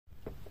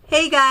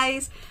Hey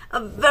guys,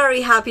 a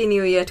very happy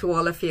new year to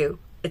all of you.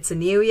 It's a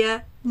new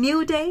year,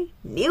 new day,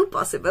 new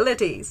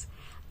possibilities.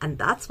 And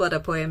that's what our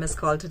poem is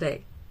called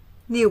today.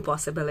 New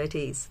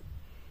possibilities.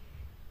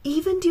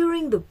 Even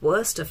during the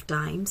worst of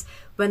times,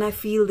 when I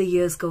feel the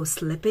years go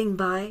slipping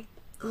by,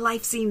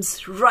 life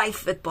seems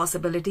rife with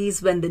possibilities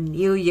when the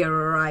new year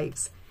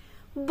arrives.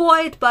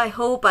 Buoyed by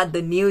hope at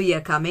the new year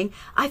coming,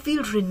 I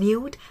feel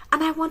renewed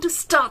and I want to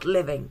start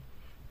living.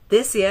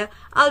 This year,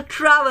 I'll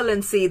travel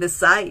and see the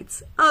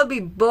sights. I'll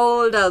be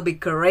bold, I'll be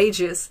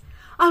courageous.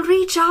 I'll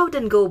reach out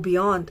and go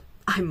beyond.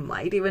 I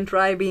might even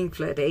try being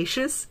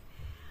flirtatious.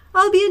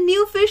 I'll be a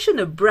new fish in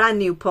a brand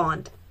new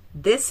pond.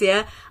 This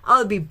year,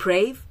 I'll be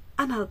brave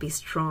and I'll be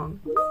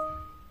strong.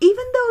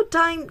 Even though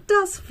time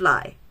does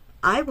fly,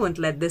 I won't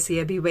let this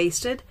year be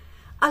wasted.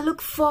 I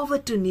look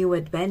forward to new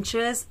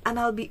adventures and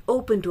I'll be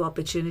open to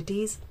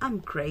opportunities I'm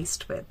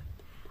graced with.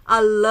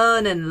 I'll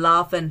learn and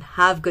laugh and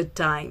have good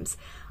times.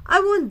 I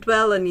won't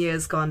dwell on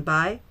years gone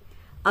by.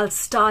 I'll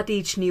start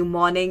each new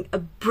morning a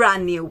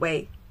brand new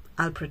way.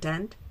 I'll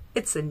pretend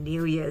it's a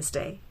New Year's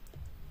Day.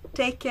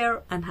 Take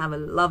care and have a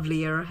lovely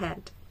year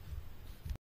ahead.